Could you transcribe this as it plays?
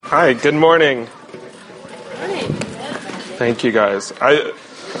Hi, good morning. Morning. Thank you, guys.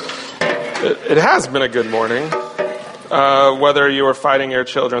 It has been a good morning. Whether you were fighting your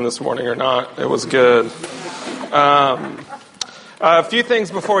children this morning or not, it was good. A few things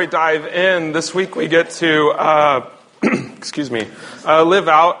before we dive in. This week we get to, live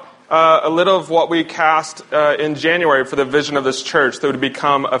out a little of what we cast in January for the vision of this church, that would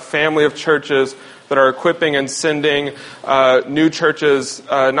become a family of churches that are equipping and sending new churches,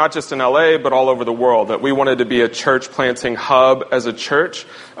 not just in LA, but all over the world, that we wanted to be a church planting hub as a church.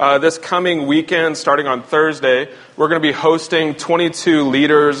 This coming weekend, starting on Thursday, we're going to be hosting 22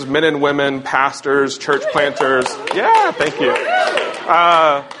 leaders, men and women, pastors, church planters. Yeah, thank you.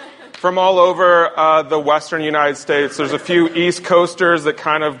 From all over the western United States. There's a few East Coasters that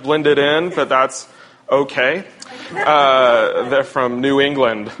kind of blended in, but that's okay. They're from New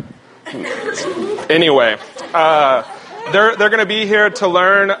England. Anyway, they're going to be here to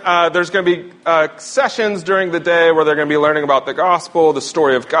learn. There's going to be sessions during the day where they're going to be learning about the gospel, the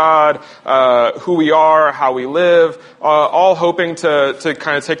story of God, who we are, how we live, all hoping to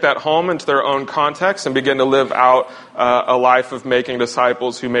kind of take that home into their own context and begin to live out a life of making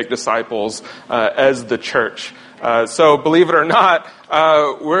disciples who make disciples as the church. So believe it or not,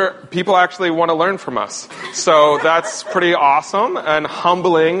 people actually want to learn from us. So that's pretty awesome and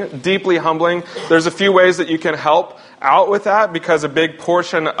humbling, deeply humbling. There's a few ways that you can help out with that, because a big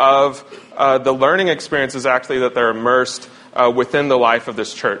portion of the learning experience is actually that they're immersed within the life of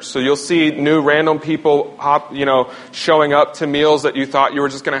this church. So you'll see new random people showing up to meals that you thought you were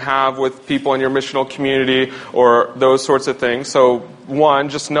just going to have with people in your missional community or those sorts of things. So one,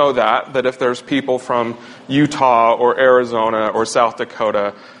 just know that if there's people from Utah or Arizona or South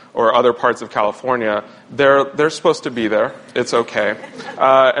Dakota or other parts of California, they're supposed to be there. It's okay.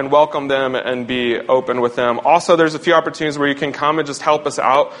 And welcome them and be open with them. Also, there's a few opportunities where you can come and just help us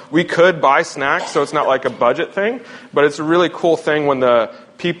out. We could buy snacks, so it's not like a budget thing, but it's a really cool thing when the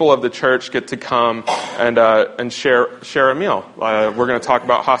people of the church get to come and share a meal. We're going to talk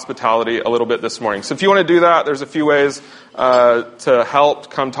about hospitality a little bit this morning. So if you want to do that, there's a few ways to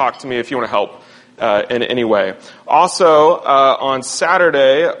help. Come talk to me if you want to help in any way. Also, on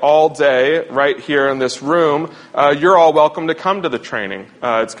Saturday, all day, right here in this room, you're all welcome to come to the training.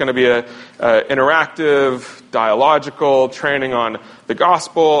 It's going to be an interactive, dialogical training on the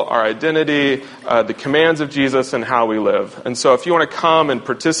gospel, our identity, the commands of Jesus, and how we live. And so if you want to come and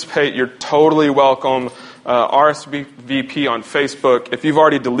participate, you're totally welcome. RSVP on Facebook. If you've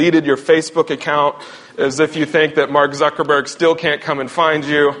already deleted your Facebook account, as if you think that Mark Zuckerberg still can't come and find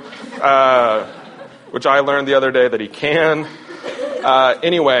you, which I learned the other day that he can.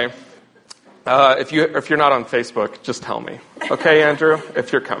 Anyway, if you're not on Facebook, just tell me. Okay, Andrew,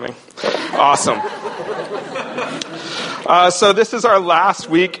 if you're coming. Awesome. So this is our last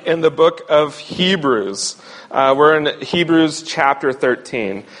week in the book of Hebrews. We're in Hebrews chapter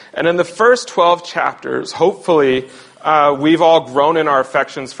 13. And in the first 12 chapters, hopefully, we've all grown in our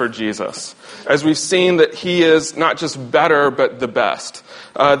affections for Jesus, as we've seen that he is not just better, but the best.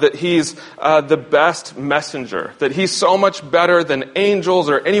 That he's the best messenger. That he's so much better than angels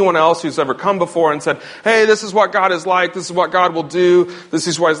or anyone else who's ever come before and said, hey, this is what God is like, this is what God will do, this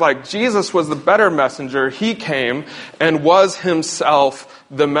is what he's like. Jesus was the better messenger. He came and was himself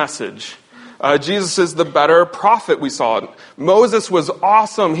the message. Jesus is the better prophet, we saw. Moses was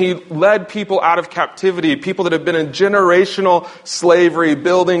awesome. He led people out of captivity, people that had been in generational slavery,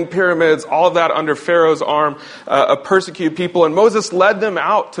 building pyramids, all of that under Pharaoh's arm, persecuted people. And Moses led them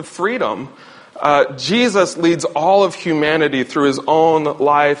out to freedom. Jesus leads all of humanity through his own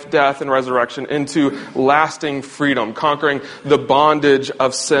life, death, and resurrection into lasting freedom, conquering the bondage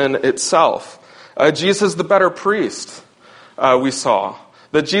of sin itself. Jesus is the better priest, we saw.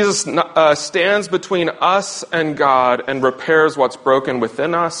 That Jesus stands between us and God and repairs what's broken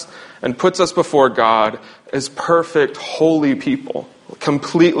within us and puts us before God as perfect, holy people,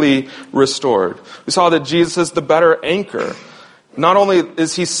 completely restored. We saw that Jesus is the better anchor. Not only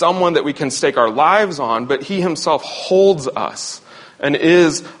is he someone that we can stake our lives on, but he himself holds us and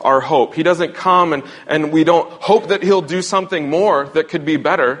is our hope. He doesn't come and we don't hope that he'll do something more that could be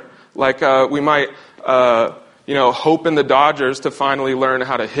better, like we might hope in the Dodgers to finally learn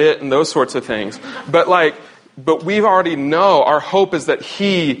how to hit and those sorts of things. But we already know our hope is that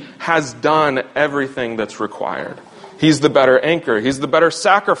he has done everything that's required. He's the better anchor. He's the better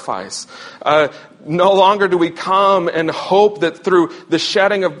sacrifice. No longer do we come and hope that through the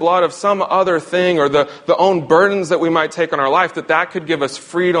shedding of blood of some other thing or the own burdens that we might take on our life, that could give us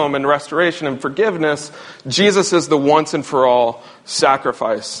freedom and restoration and forgiveness. Jesus is the once and for all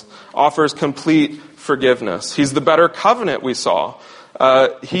sacrifice, offers complete forgiveness. He's the better covenant, we saw.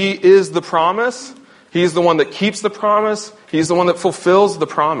 He is the promise. He's the one that keeps the promise. He's the one that fulfills the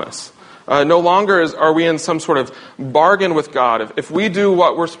promise. No longer are we in some sort of bargain with God. If we do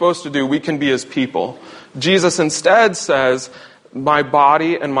what we're supposed to do, we can be His people. Jesus instead says, my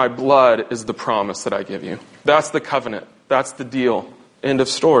body and my blood is the promise that I give you. That's the covenant. That's the deal. End of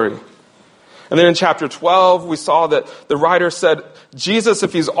story. And then in chapter 12, we saw that the writer said, Jesus,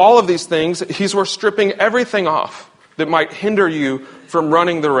 if He's all of these things, He's worth stripping everything off that might hinder you from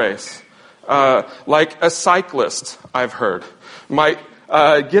running the race. Like a cyclist, I've heard, might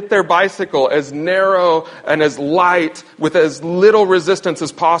get their bicycle as narrow and as light with as little resistance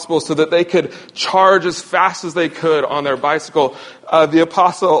as possible so that they could charge as fast as they could on their bicycle. The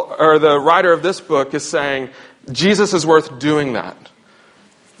apostle or the writer of this book is saying Jesus is worth doing that.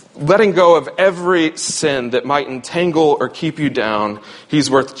 Letting go of every sin that might entangle or keep you down, He's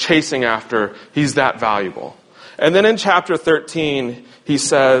worth chasing after. He's that valuable. And then in chapter 13, he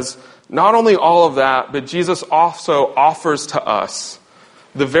says, not only all of that, but Jesus also offers to us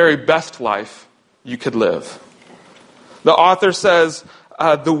the very best life you could live. The author says,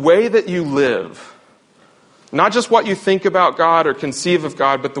 the way that you live, not just what you think about God or conceive of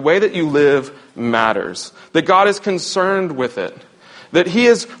God, but the way that you live matters. That God is concerned with it. That He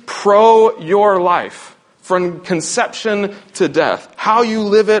is pro your life from conception to death. How you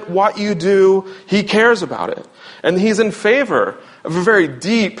live it, what you do, He cares about it. And He's in favor of a very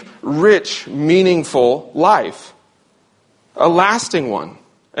deep, rich, meaningful life. A lasting one.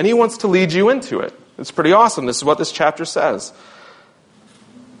 And He wants to lead you into it. It's pretty awesome. This is what this chapter says.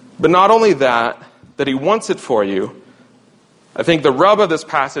 But not only that He wants it for you, I think the rub of this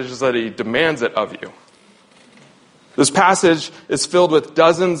passage is that He demands it of you. This passage is filled with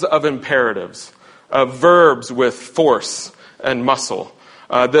dozens of imperatives, verbs with force and muscle.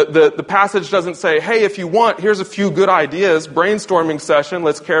 The passage doesn't say, hey, if you want, here's a few good ideas, brainstorming session,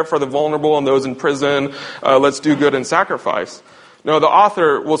 let's care for the vulnerable and those in prison, let's do good and sacrifice. No, the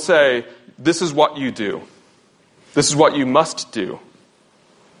author will say, this is what you do. This is what you must do.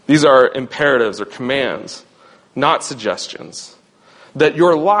 These are imperatives or commands, not suggestions. That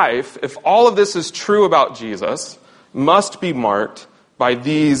your life, if all of this is true about Jesus, must be marked by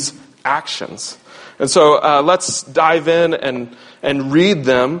these actions. And so let's dive in and read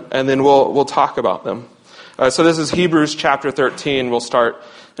them, and then we'll talk about them. So this is Hebrews chapter 13. We'll start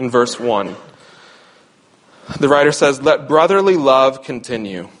in verse 1. The writer says, let brotherly love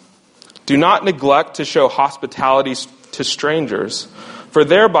continue. Do not neglect to show hospitality to strangers, for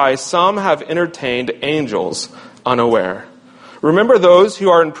thereby some have entertained angels unaware. Remember those who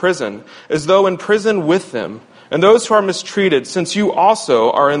are in prison, as though in prison with them, and those who are mistreated, since you also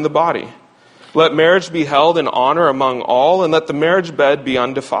are in the body. Let marriage be held in honor among all, and let the marriage bed be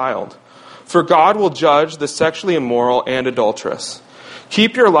undefiled. For God will judge the sexually immoral and adulterous.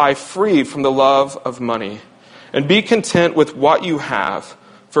 Keep your life free from the love of money, and be content with what you have.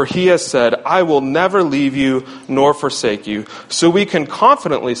 For He has said, I will never leave you nor forsake you. So we can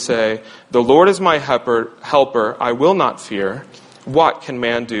confidently say, the Lord is my helper, I will not fear. What can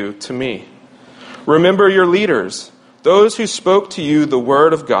man do to me? Remember your leaders, those who spoke to you the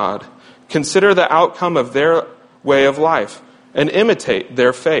word of God. Consider the outcome of their way of life and imitate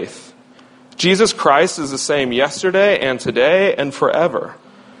their faith. Jesus Christ is the same yesterday and today and forever.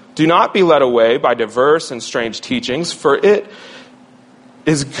 Do not be led away by diverse and strange teachings, for it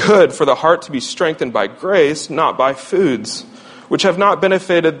is good for the heart to be strengthened by grace, not by foods, which have not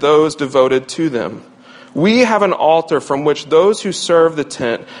benefited those devoted to them. We have an altar from which those who serve the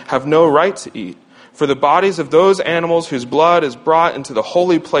tent have no right to eat. For the bodies of those animals whose blood is brought into the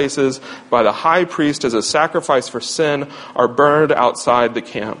holy places by the high priest as a sacrifice for sin are burned outside the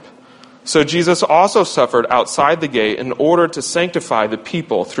camp. So Jesus also suffered outside the gate in order to sanctify the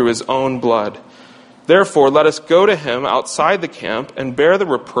people through His own blood. Therefore, let us go to Him outside the camp and bear the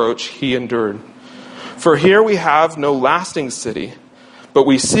reproach He endured. For here we have no lasting city, but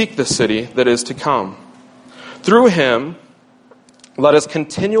we seek the city that is to come. Through Him, let us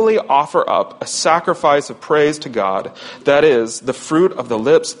continually offer up a sacrifice of praise to God, that is, the fruit of the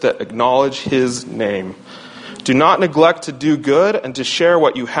lips that acknowledge His name. Do not neglect to do good and to share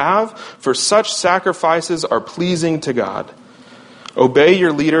what you have, for such sacrifices are pleasing to God. Obey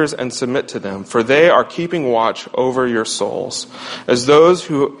your leaders and submit to them, for they are keeping watch over your souls, as those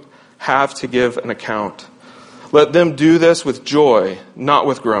who have to give an account. Let them do this with joy, not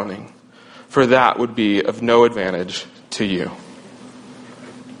with groaning, for that would be of no advantage to you.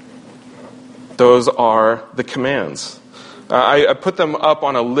 Those are the commands. I put them up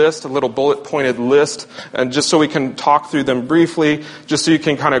on a list, a little bullet-pointed list, and just so we can talk through them briefly, just so you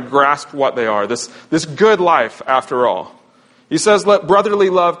can kind of grasp what they are. This good life, after all. He says, let brotherly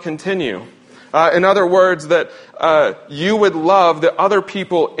love continue. In other words, that you would love the other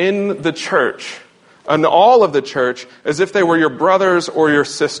people in the church and all of the church as if they were your brothers or your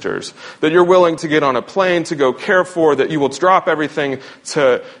sisters. That you're willing to get on a plane to go care for, that you will drop everything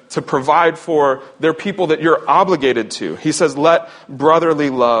to provide for. They're people that you're obligated to. He says, let brotherly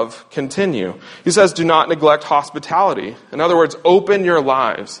love continue. He says, do not neglect hospitality. In other words, open your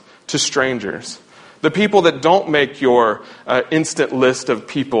lives to strangers. The people that don't make your instant list of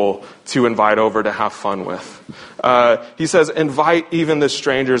people to invite over to have fun with. He says, invite even the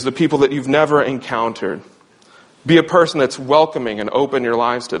strangers, the people that you've never encountered. Be a person that's welcoming and open your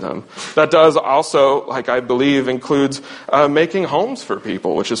lives to them. That does also, like I believe, includes making homes for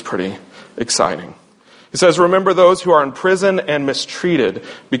people, which is pretty exciting. He says, remember those who are in prison and mistreated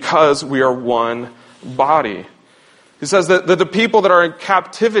because we are one body. He says that the people that are in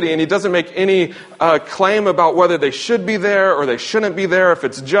captivity, and he doesn't make any claim about whether they should be there or they shouldn't be there, if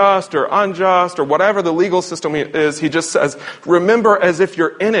it's just or unjust or whatever the legal system is. He just says, remember as if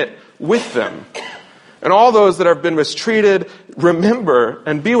you're in it with them. And all those that have been mistreated, remember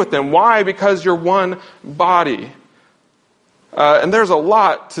and be with them. Why? Because you're one body. And there's a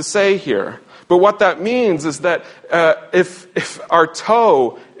lot to say here. But what that means is that if our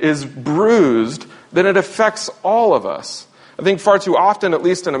toe is bruised, then it affects all of us. I think far too often, at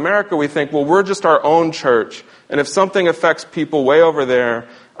least in America, we think, well, we're just our own church, and if something affects people way over there,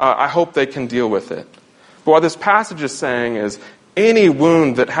 I hope they can deal with it. But what this passage is saying is, any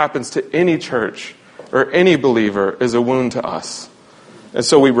wound that happens to any church or any believer is a wound to us. And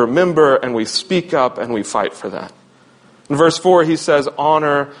so we remember and we speak up and we fight for that. In verse 4, he says,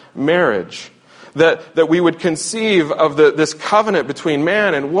 honor marriage. That we would conceive of this covenant between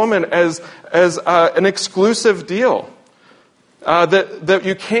man and woman as an exclusive deal. That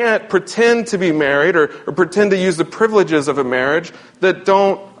you can't pretend to be married or pretend to use the privileges of a marriage that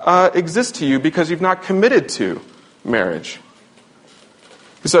don't exist to you because you've not committed to marriage.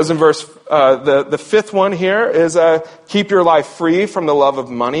 He says in verse, the fifth one here is, keep your life free from the love of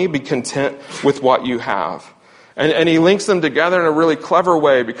money, be content with what you have. And he links them together in a really clever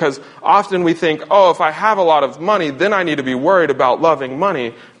way, because often we think, oh, if I have a lot of money, then I need to be worried about loving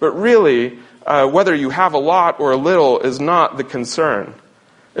money. But really, whether you have a lot or a little is not the concern.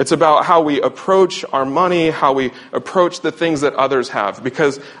 It's about how we approach our money, how we approach the things that others have.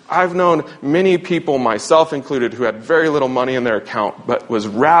 Because I've known many people, myself included, who had very little money in their account, but was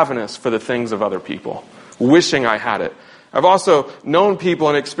ravenous for the things of other people, wishing I had it. I've also known people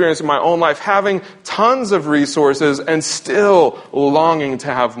and experienced in my own life having tons of resources and still longing to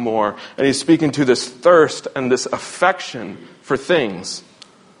have more. And he's speaking to this thirst and this affection for things.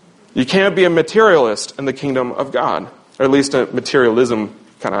 You can't be a materialist in the kingdom of God. Or at least a materialism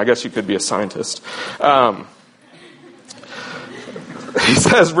kind of, I guess you could be a scientist. He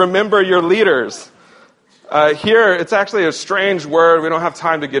says, remember your leaders. Here, it's actually a strange word. We don't have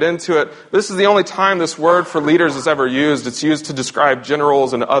time to get into it. This is the only time this word for leaders is ever used. It's used to describe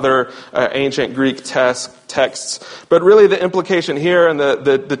generals and other ancient Greek texts. But really the implication here and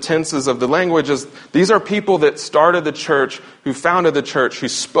the tenses of the language is these are people that started the church, who founded the church, who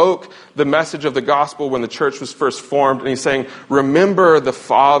spoke the message of the gospel when the church was first formed. And he's saying, remember the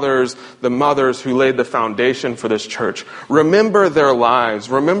fathers, the mothers who laid the foundation for this church. Remember their lives.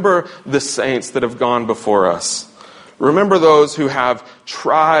 Remember the saints that have gone before us. Remember those who have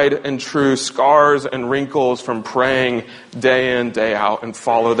tried and true scars and wrinkles from praying day in, day out, and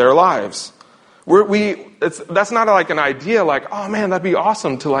follow their lives. That's not like an idea like, oh man, that'd be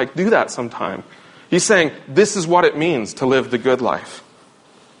awesome to do that sometime. He's saying, this is what it means to live the good life.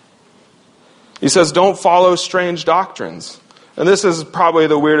 He says, don't follow strange doctrines. And this is probably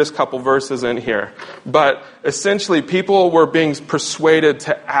the weirdest couple verses in here. But essentially, people were being persuaded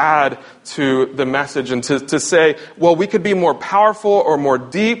to add to the message and to say, well, we could be more powerful or more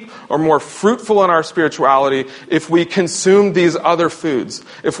deep or more fruitful in our spirituality if we consumed these other foods.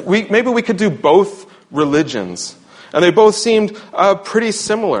 Maybe we could do both religions. And they both seemed pretty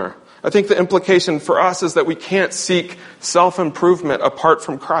similar. I think the implication for us is that we can't seek self-improvement apart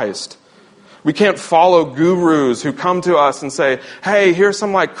from Christ. We can't follow gurus who come to us and say, hey, here's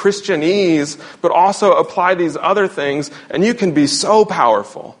some Christianese, but also apply these other things, and you can be so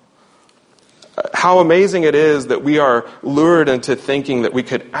powerful. How amazing it is that we are lured into thinking that we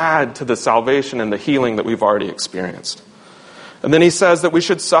could add to the salvation and the healing that we've already experienced. And then he says that we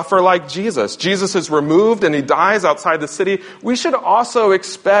should suffer like Jesus. Jesus is removed and he dies outside the city. We should also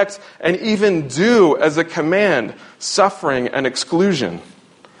expect and even do as a command suffering and exclusion.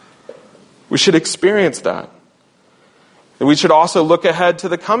 We should experience that. And we should also look ahead to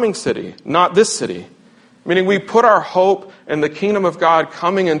the coming city, not this city. Meaning we put our hope and the kingdom of God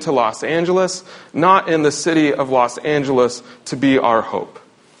coming into Los Angeles, not in the city of Los Angeles, to be our hope.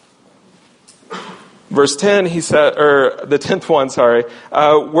 Verse 10, he said, or the 10th one,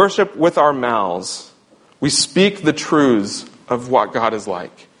 worship with our mouths. We speak the truths of what God is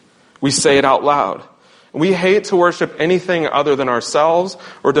like. We say it out loud. We hate to worship anything other than ourselves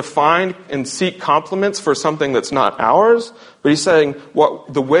or to find and seek compliments for something that's not ours. But he's saying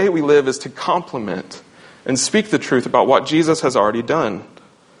the way we live is to compliment and speak the truth about what Jesus has already done.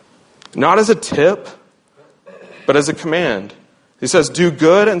 Not as a tip, but as a command. He says, do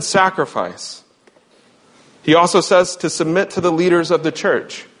good and sacrifice. He also says to submit to the leaders of the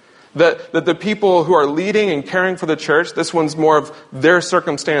church. That the people who are leading and caring for the church, this one's more of their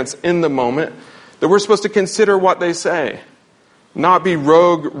circumstance in the moment, that we're supposed to consider what they say. Not be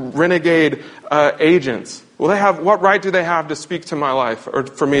rogue, renegade agents. What right do they have to speak to my life or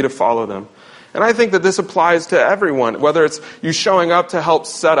for me to follow them? And I think that this applies to everyone, whether it's you showing up to help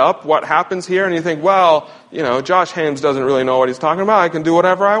set up what happens here and you think, Josh Hames doesn't really know what he's talking about. I can do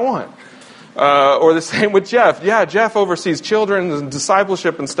whatever I want. Or the same with Jeff. Yeah, Jeff oversees children and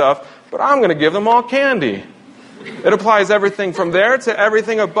discipleship and stuff, but I'm going to give them all candy. It applies everything from there to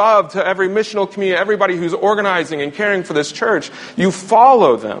everything above, to every missional community, everybody who's organizing and caring for this church. You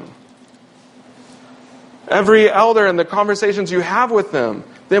follow them. Every elder and the conversations you have with them,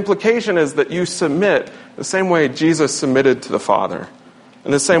 the implication is that you submit the same way Jesus submitted to the Father.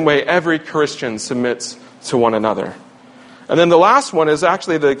 In the same way every Christian submits to one another. And then the last one is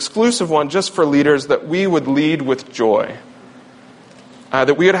actually the exclusive one just for leaders, that we would lead with joy.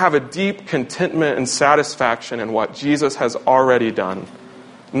 That we would have a deep contentment and satisfaction in what Jesus has already done.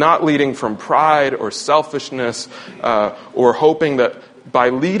 Not leading from pride or selfishness or hoping that by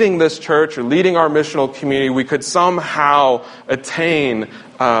leading this church or leading our missional community, we could somehow attain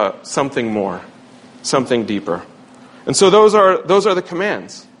something more, something deeper. And so those are the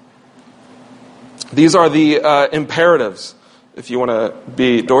commands. These are the imperatives, if you want to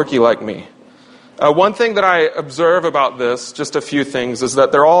be dorky like me. One thing that I observe about this, just a few things, is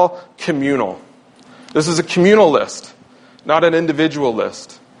that they're all communal. This is a communal list, not an individual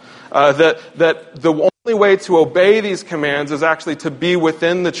list. That the only way to obey these commands is actually to be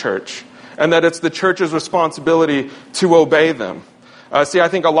within the church, and that it's the church's responsibility to obey them. I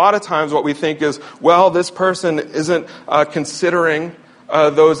think a lot of times what we think is, this person isn't considering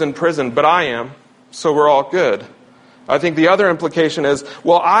those in prison, but I am, so we're all good. I think the other implication is,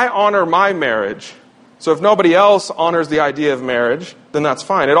 I honor my marriage, so if nobody else honors the idea of marriage, then that's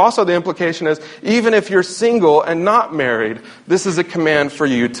fine. And also the implication is, even if you're single and not married, this is a command for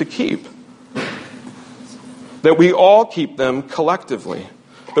you to keep. That we all keep them collectively.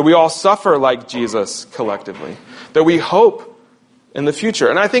 That we all suffer like Jesus collectively. That we hope in the future.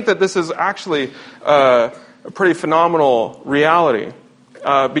 And I think that this is actually a pretty phenomenal reality.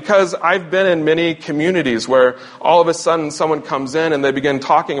 Because I've been in many communities where all of a sudden someone comes in and they begin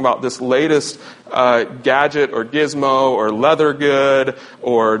talking about this latest gadget or gizmo or leather good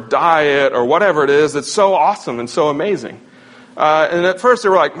or diet or whatever it is that's so awesome and so amazing. And at first they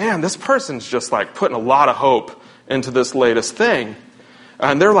were like, man, this person's just like putting a lot of hope into this latest thing.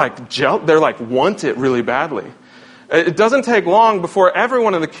 And they're like want it really badly. It doesn't take long before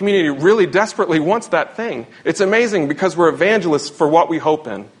everyone in the community really desperately wants that thing. It's amazing because we're evangelists for what we hope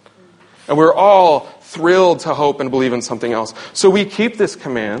in. And we're all thrilled to hope and believe in something else. So we keep this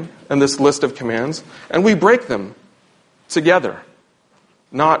command and this list of commands, and we break them together,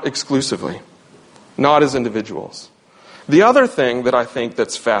 not exclusively, not as individuals. The other thing that I think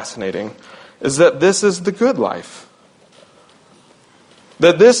that's fascinating is that this is the good life.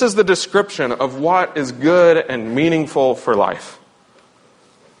 That this is the description of what is good and meaningful for life.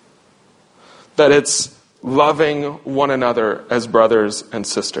 That it's loving one another as brothers and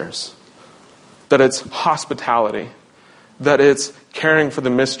sisters. That it's hospitality. That it's caring for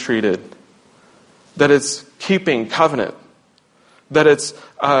the mistreated. That it's keeping covenant. That it's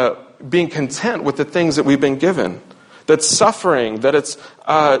being content with the things that we've been given. That's suffering, that it's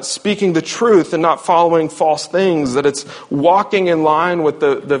speaking the truth and not following false things, that it's walking in line with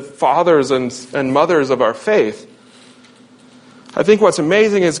the fathers and mothers of our faith. I think what's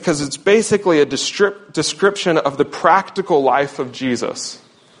amazing is because it's basically a description of the practical life of Jesus.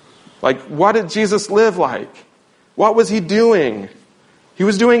 Like, what did Jesus live like? What was he doing? He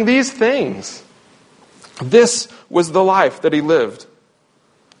was doing these things. This was the life that he lived.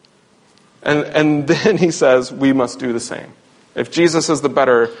 And then he says, we must do the same. If Jesus is the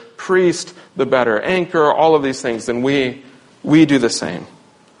better priest, the better anchor, all of these things, then we do the same.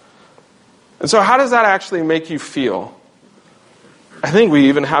 And so how does that actually make you feel? I think we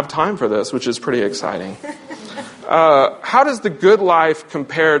even have time for this, which is pretty exciting. how does the good life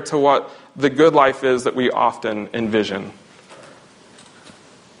compare to what the good life is that we often envision?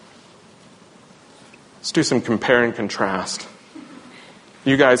 Let's do some compare and contrast.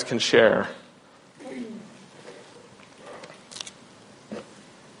 You guys can share.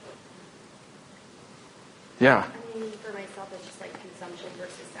 Yeah. I mean, for myself, it's just like consumption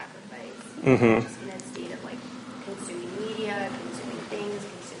versus sacrifice. Mm-hmm. Just in a state of like consuming media, consuming things,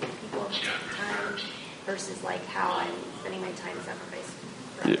 consuming people, consuming time, versus like how I'm spending my time sacrificing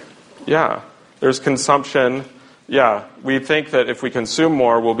for other people. Yeah. There's consumption. Yeah. We think that if we consume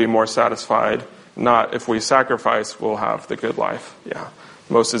more, we'll be more satisfied. Not if we sacrifice, we'll have the good life. Yeah.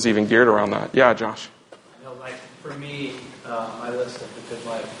 Most is even geared around that. Yeah, Josh. I know, like for me, my list of the good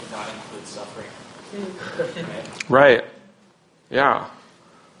life would not include suffering. Right. Yeah.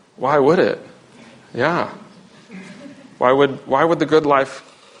 Why would it? Yeah. Why would the good life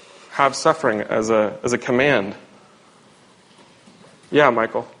have suffering as a command? Yeah,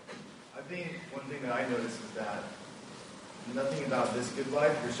 Michael. I think one thing that I notice is that nothing about this good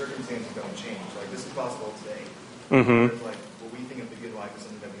life, your circumstances don't change. Like, this is possible today. Mm-hmm. Like, what we think of the good life is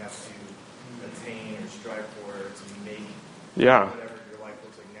something that we have to attain or strive for to make whatever your life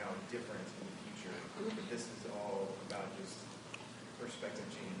looks like now different in the future. But this is all about just perspective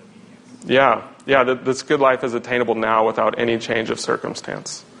change and obedience. Yeah. This good life is attainable now without any change of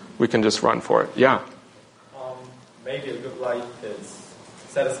circumstance. We can just run for it. Yeah. Maybe a good life is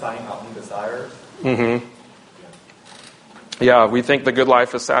satisfying our own desires. Mm-hmm. Yeah, we think the good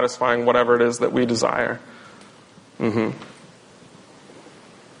life is satisfying whatever it is that we desire. Mm-hmm.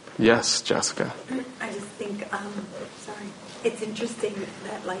 Yes, Jessica. I just think, it's interesting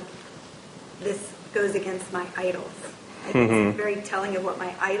that, like, this goes against my idols. I think it's very telling of what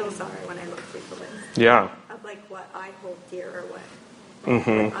my idols are when I look through the list. Yeah. Of, like, what I hold dear or what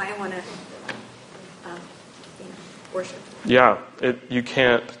I want to, worship. Yeah, you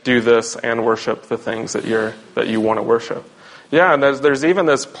can't do this and worship the things that you want to worship. Yeah, and there's even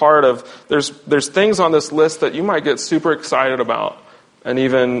this part of there's things on this list that you might get super excited about and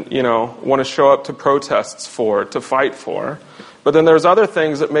even, want to show up to protests for, to fight for. But then there's other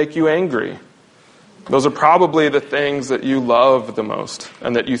things that make you angry. Those are probably the things that you love the most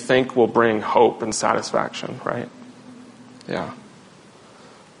and that you think will bring hope and satisfaction, right? Yeah.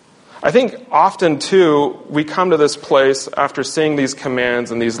 I think often, too, we come to this place after seeing these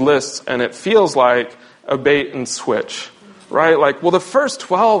commands and these lists, and it feels like a bait and switch, right? Like, well, the first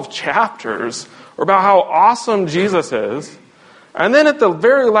 12 chapters are about how awesome Jesus is, and then at the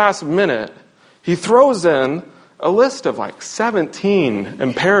very last minute, he throws in a list of like 17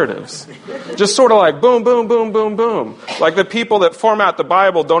 imperatives. Just sort of like boom, boom, boom, boom, boom. Like the people that format the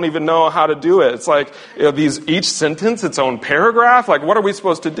Bible don't even know how to do it. It's like each sentence, its own paragraph. Like, what are we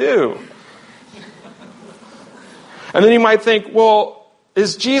supposed to do? And then you might think, well,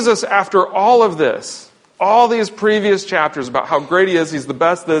 is Jesus, after all of this, all these previous chapters about how great he is, he's the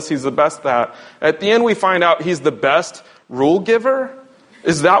best this, he's the best that, at the end we find out he's the best rule giver?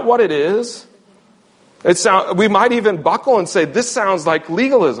 Is that what it is? We might even buckle and say, this sounds like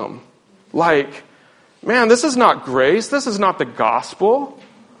legalism. Like, man, this is not grace. This is not the gospel.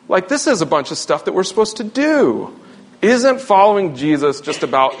 Like, this is a bunch of stuff that we're supposed to do. Isn't following Jesus just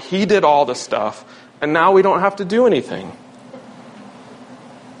about he did all the stuff and now we don't have to do anything?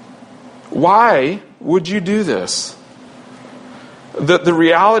 Why would you do this? The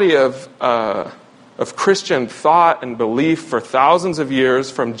reality of Christian thought and belief for thousands of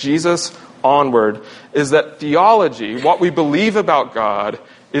years from Jesus onward is that theology, what we believe about God,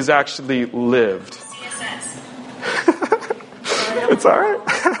 is actually lived. It's all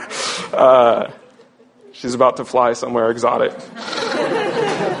right. She's about to fly somewhere exotic.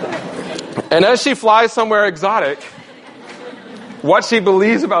 And as she flies somewhere exotic, what she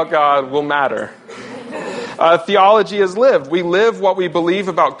believes about God will matter. Theology is lived. We live what we believe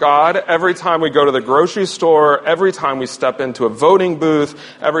about God every time we go to the grocery store, every time we step into a voting booth,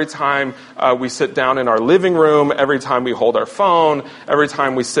 every time we sit down in our living room, every time we hold our phone, every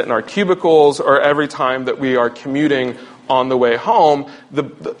time we sit in our cubicles, or every time that we are commuting on the way home.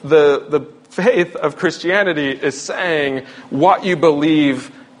 The faith of Christianity is saying what you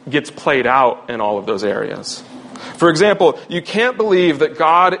believe gets played out in all of those areas. For example, you can't believe that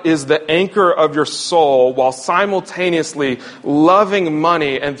God is the anchor of your soul while simultaneously loving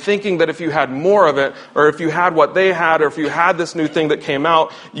money and thinking that if you had more of it, or if you had what they had, or if you had this new thing that came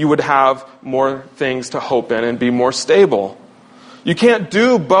out, you would have more things to hope in and be more stable. You can't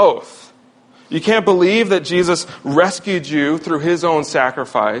do both. You can't believe that Jesus rescued you through his own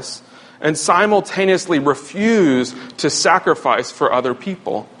sacrifice and simultaneously refuse to sacrifice for other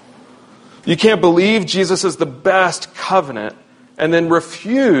people. You can't believe Jesus is the best covenant and then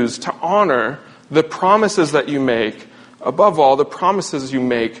refuse to honor the promises that you make, above all, the promises you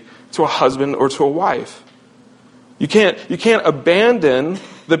make to a husband or to a wife. You can't abandon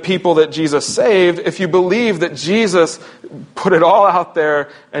the people that Jesus saved if you believe that Jesus put it all out there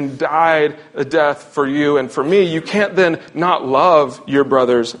and died a death for you and for me. You can't then not love your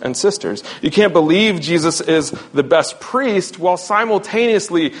brothers and sisters. You can't believe Jesus is the best priest while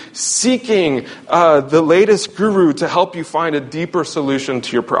simultaneously seeking the latest guru to help you find a deeper solution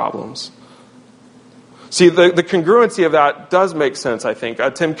to your problems. See, the congruency of that does make sense, I think.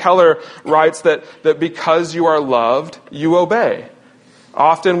 Tim Keller writes that because you are loved, you obey.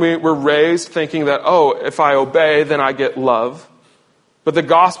 Often we're raised thinking that, if I obey, then I get love. But the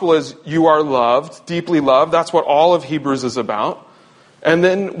gospel is you are loved, deeply loved. That's what all of Hebrews is about. And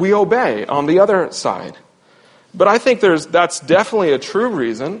then we obey on the other side. But I think that's definitely a true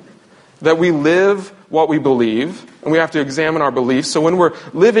reason that we live what we believe, and we have to examine our beliefs. So when we're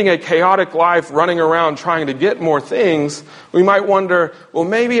living a chaotic life, running around trying to get more things, we might wonder, well,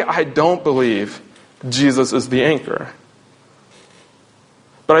 maybe I don't believe Jesus is the anchor.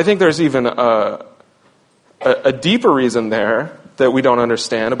 But I think there's even a deeper reason there that we don't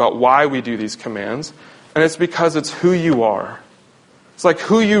understand about why we do these commands, and it's because it's who you are. It's like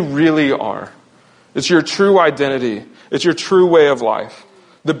who you really are. It's your true identity. It's your true way of life.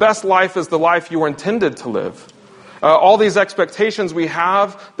 The best life is the life you were intended to live. All these expectations we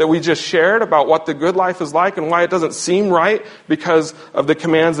have that we just shared about what the good life is like and why it doesn't seem right because of the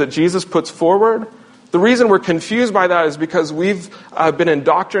commands that Jesus puts forward, the reason we're confused by that is because we've been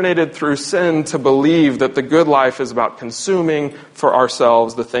indoctrinated through sin to believe that the good life is about consuming for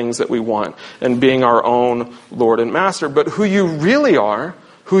ourselves the things that we want and being our own Lord and Master. But who you really are,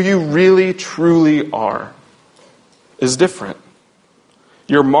 who you really truly are, is different.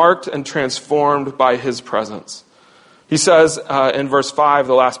 You're marked and transformed by His presence. He says in verse 5,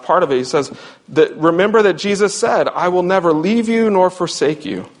 the last part of it, he says, remember that Jesus said, I will never leave you nor forsake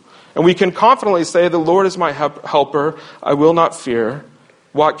you. And we can confidently say, the Lord is my helper, I will not fear.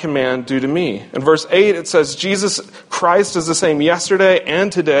 What can man do to me? In verse 8 it says, Jesus Christ is the same yesterday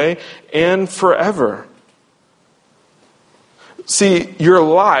and today and forever. See, your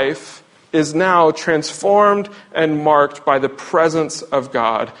life is now transformed and marked by the presence of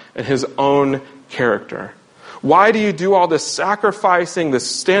God and His own character. Why do you do all this sacrificing, this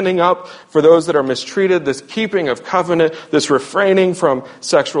standing up for those that are mistreated, this keeping of covenant, this refraining from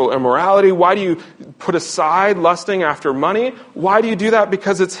sexual immorality? Why do you put aside lusting after money? Why do you do that?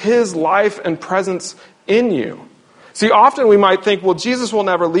 Because it's His life and presence in you. See, often we might think, well, Jesus will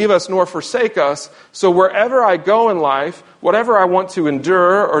never leave us nor forsake us, so wherever I go in life, whatever I want to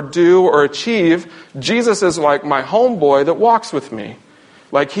endure or do or achieve, Jesus is like my homeboy that walks with me.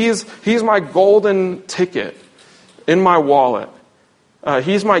 Like he's my golden ticket in my wallet.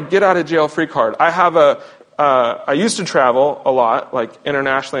 He's my get-out-of-jail-free card. I used to travel a lot, like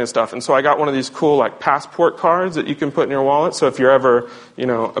internationally and stuff, and so I got one of these cool like passport cards that you can put in your wallet. So if you're ever,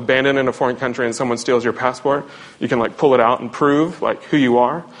 abandoned in a foreign country and someone steals your passport, you can like pull it out and prove like who you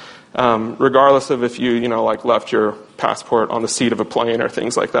are, regardless of if you like left your passport on the seat of a plane or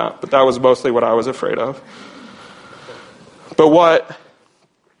things like that. But that was mostly what I was afraid of. But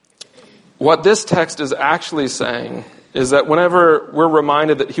what this text is actually saying is that whenever we're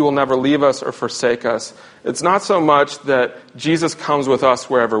reminded that He will never leave us or forsake us, it's not so much that Jesus comes with us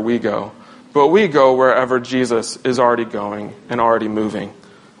wherever we go, but we go wherever Jesus is already going and already moving.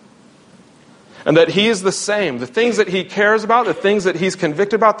 And that He is the same. The things that He cares about, the things that He's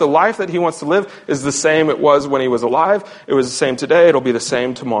convicted about, the life that He wants to live is the same it was when He was alive. It was the same today. It'll be the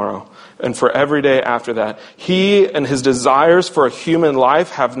same tomorrow. And for every day after that. He and His desires for a human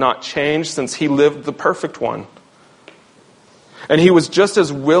life have not changed since He lived the perfect one. And He was just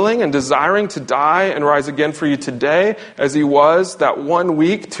as willing and desiring to die and rise again for you today as He was that 1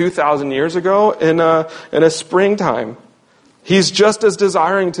 week 2,000 years ago in a springtime. He's just as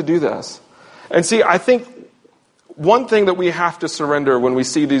desiring to do this. And see, I think one thing that we have to surrender when we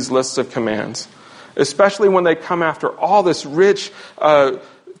see these lists of commands, especially when they come after all this rich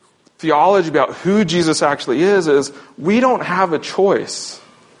theology about who Jesus actually is we don't have a choice.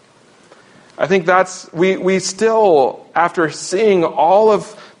 I think we still, after seeing all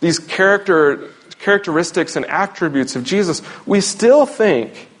of these characteristics and attributes of Jesus, we still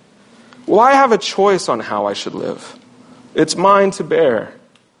think, well, I have a choice on how I should live. It's mine to bear.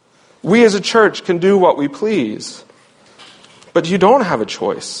 We as a church can do what we please. But you don't have a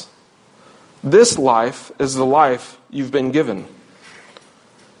choice. This life is the life you've been given.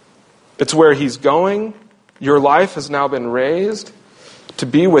 It's where He's going. Your life has now been raised to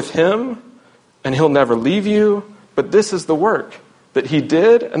be with Him. and he'll never leave you, but this is the work that he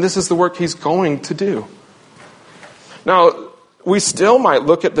did, and this is the work he's going to do. Now, we still might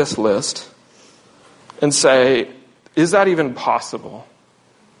look at this list and say, is that even possible?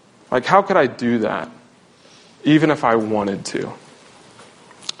 Like, how could I do that, even if I wanted to?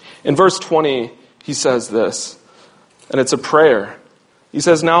 In verse 20, he says this, and it's a prayer. He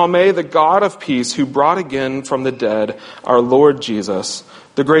says, "Now may the God of peace, who brought again from the dead our Lord Jesus,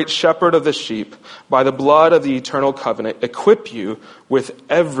 the great shepherd of the sheep, by the blood of the eternal covenant, equip you with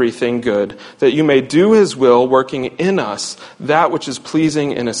everything good, that you may do his will, working in us that which is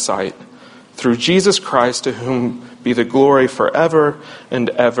pleasing in his sight. Through Jesus Christ, to whom be the glory forever and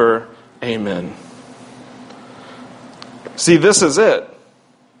ever. Amen." See, this is it.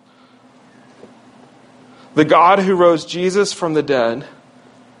 The God who rose Jesus from the dead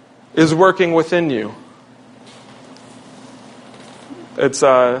is working within you. It's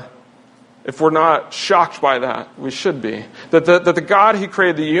if we're not shocked by that, we should be. That the God who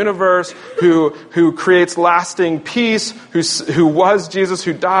created the universe, who creates lasting peace, who was Jesus,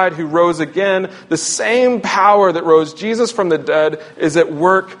 who died, who rose again, the same power that rose Jesus from the dead is at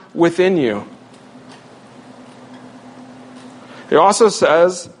work within you. It also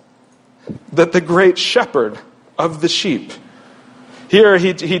says that the great shepherd of the sheep. Here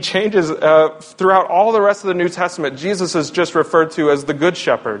he changes, throughout all the rest of the New Testament, Jesus is just referred to as the good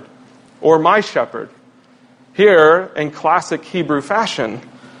shepherd, or my shepherd. Here, in classic Hebrew fashion,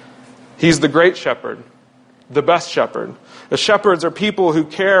 he's the great shepherd, the best shepherd. The shepherds are people who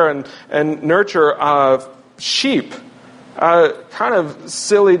care and nurture sheep, kind of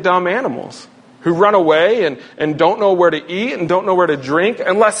silly, dumb animals, who run away and don't know where to eat and don't know where to drink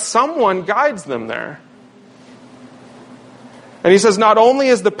unless someone guides them there. And he says, not only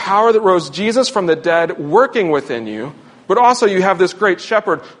is the power that rose Jesus from the dead working within you, but also you have this great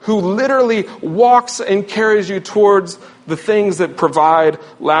shepherd who literally walks and carries you towards the things that provide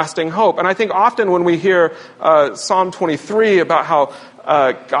lasting hope. And I think often when we hear Psalm 23 about how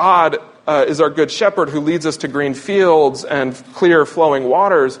God is our good shepherd who leads us to green fields and clear flowing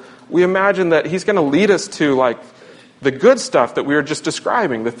waters, we imagine that he's going to lead us to like the good stuff that we were just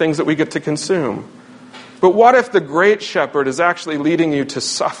describing, the things that we get to consume. But what if the great shepherd is actually leading you to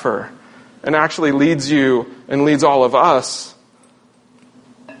suffer and actually leads you and leads all of us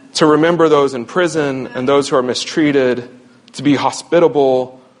to remember those in prison and those who are mistreated, to be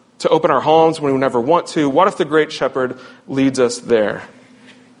hospitable, to open our homes when we never want to? What if the great shepherd leads us there?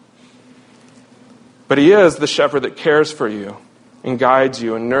 But he is the shepherd that cares for you and guides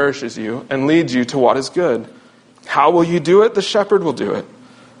you and nourishes you and leads you to what is good. How will you do it? The shepherd will do it.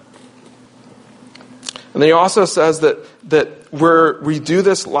 And then he also says that we do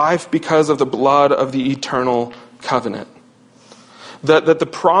this life because of the blood of the eternal covenant. That the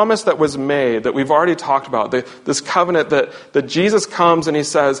promise that was made, that we've already talked about, this covenant that Jesus comes and he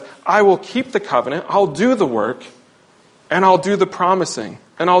says, I will keep the covenant, I'll do the work, and I'll do the promising,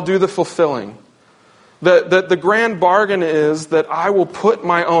 and I'll do the fulfilling. That the grand bargain is that I will put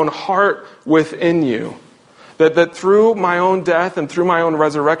my own heart within you. That through my own death and through my own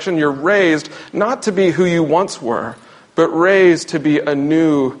resurrection, you're raised not to be who you once were, but raised to be a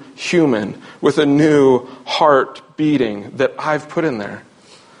new human with a new heart beating that I've put in there.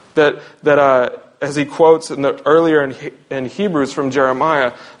 That as he quotes earlier in Hebrews from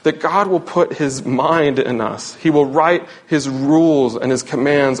Jeremiah, that God will put his mind in us. He will write his rules and his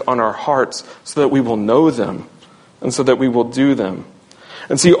commands on our hearts so that we will know them and so that we will do them.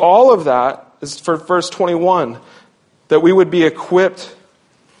 And see, all of that is for verse 21, that we would be equipped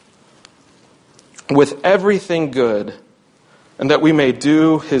with everything good and that we may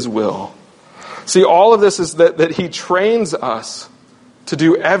do his will. See, all of this is that he trains us to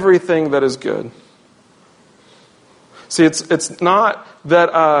do everything that is good. See, it's not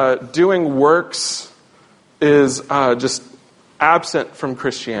that doing works is just absent from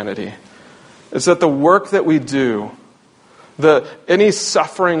Christianity. It's that the work that we do, any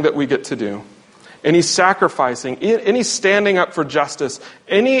suffering that we get to do, any sacrificing, any standing up for justice,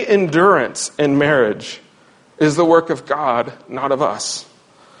 any endurance in marriage is the work of God, not of us.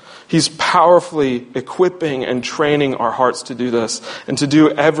 He's powerfully equipping and training our hearts to do this and to do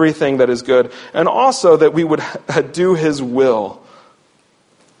everything that is good. And also that we would do his will,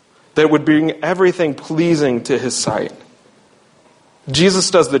 that would bring everything pleasing to his sight. Jesus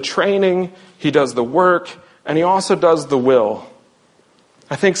does the training, he does the work, and he also does the will.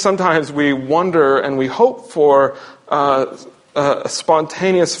 I think sometimes we wonder and we hope for a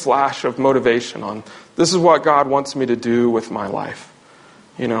spontaneous flash of motivation on, this is what God wants me to do with my life,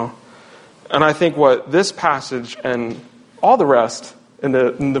 you know. And I think what this passage and all the rest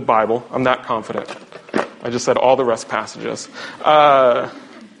in the Bible. I'm that confident. I just said all the rest passages. The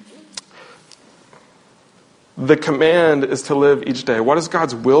command is to live each day. What is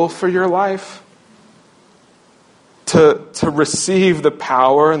God's will for your life? To receive the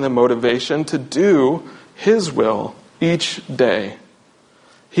power and the motivation to do His will each day.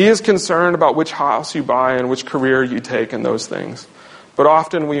 He is concerned about which house you buy and which career you take and those things. But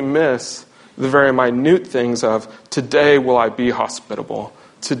often we miss the very minute things of, today will I be hospitable?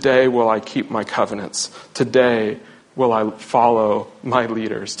 Today will I keep my covenants? Today will I follow my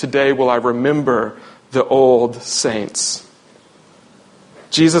leaders? Today will I remember the old saints?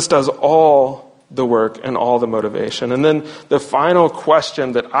 Jesus does all the work and all the motivation. And then the final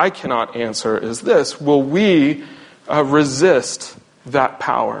question that I cannot answer is this: will we resist that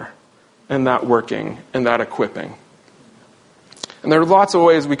power and that working and that equipping? And there are lots of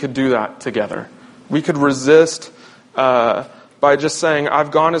ways we could do that together. We could resist by just saying,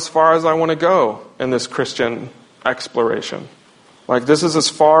 I've gone as far as I want to go in this Christian exploration. Like, this is as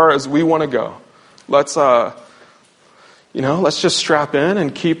far as we want to go. Let's just strap in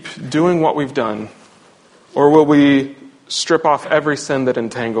and keep doing what we've done. Or will we strip off every sin that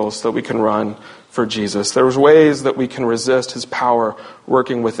entangles so that we can run for Jesus? There's ways that we can resist His power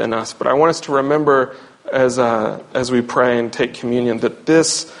working within us. But I want us to remember as we pray and take communion that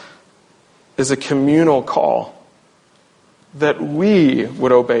this is a communal call. That we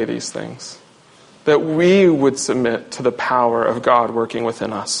would obey these things. That we would submit to the power of God working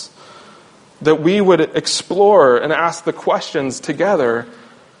within us. That we would explore and ask the questions together.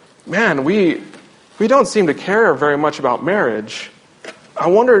 Man, we don't seem to care very much about marriage. I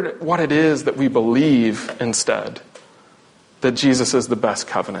wondered what it is that we believe instead. That Jesus is the best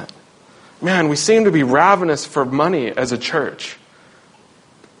covenant. Man, we seem to be ravenous for money as a church.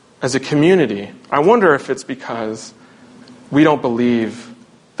 As a community. I wonder if it's because we don't believe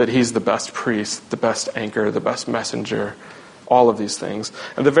that He's the best priest, the best anchor, the best messenger, all of these things.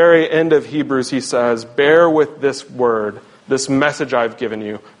 At the very end of Hebrews, he says, bear with this word, this message I've given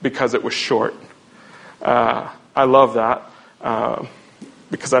you, because it was short. I love that,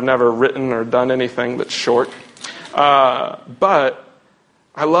 because I've never written or done anything that's short. But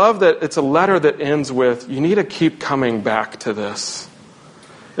I love that it's a letter that ends with, you need to keep coming back to this.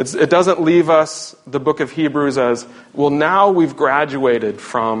 It doesn't leave us, the book of Hebrews, as, well, now we've graduated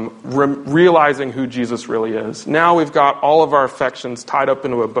from realizing who Jesus really is. Now we've got all of our affections tied up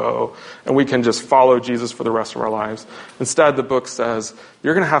into a bow, and we can just follow Jesus for the rest of our lives. Instead, the book says,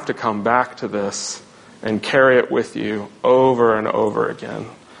 you're going to have to come back to this and carry it with you over and over again.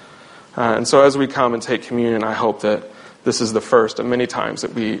 And so as we come and take communion, I hope that this is the first of many times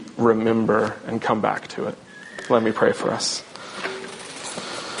that we remember and come back to it. Let me pray for us.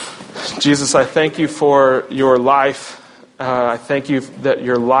 Jesus, I thank you for your life. I thank you that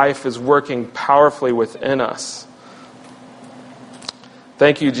your life is working powerfully within us.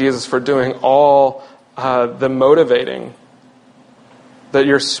 Thank you, Jesus, for doing all the motivating. That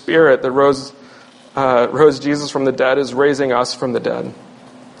your Spirit that rose Jesus from the dead is raising us from the dead.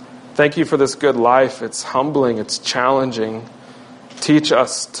 Thank you for this good life. It's humbling. It's challenging. Teach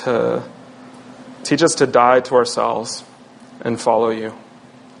us to die to ourselves and follow you.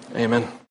 Amen.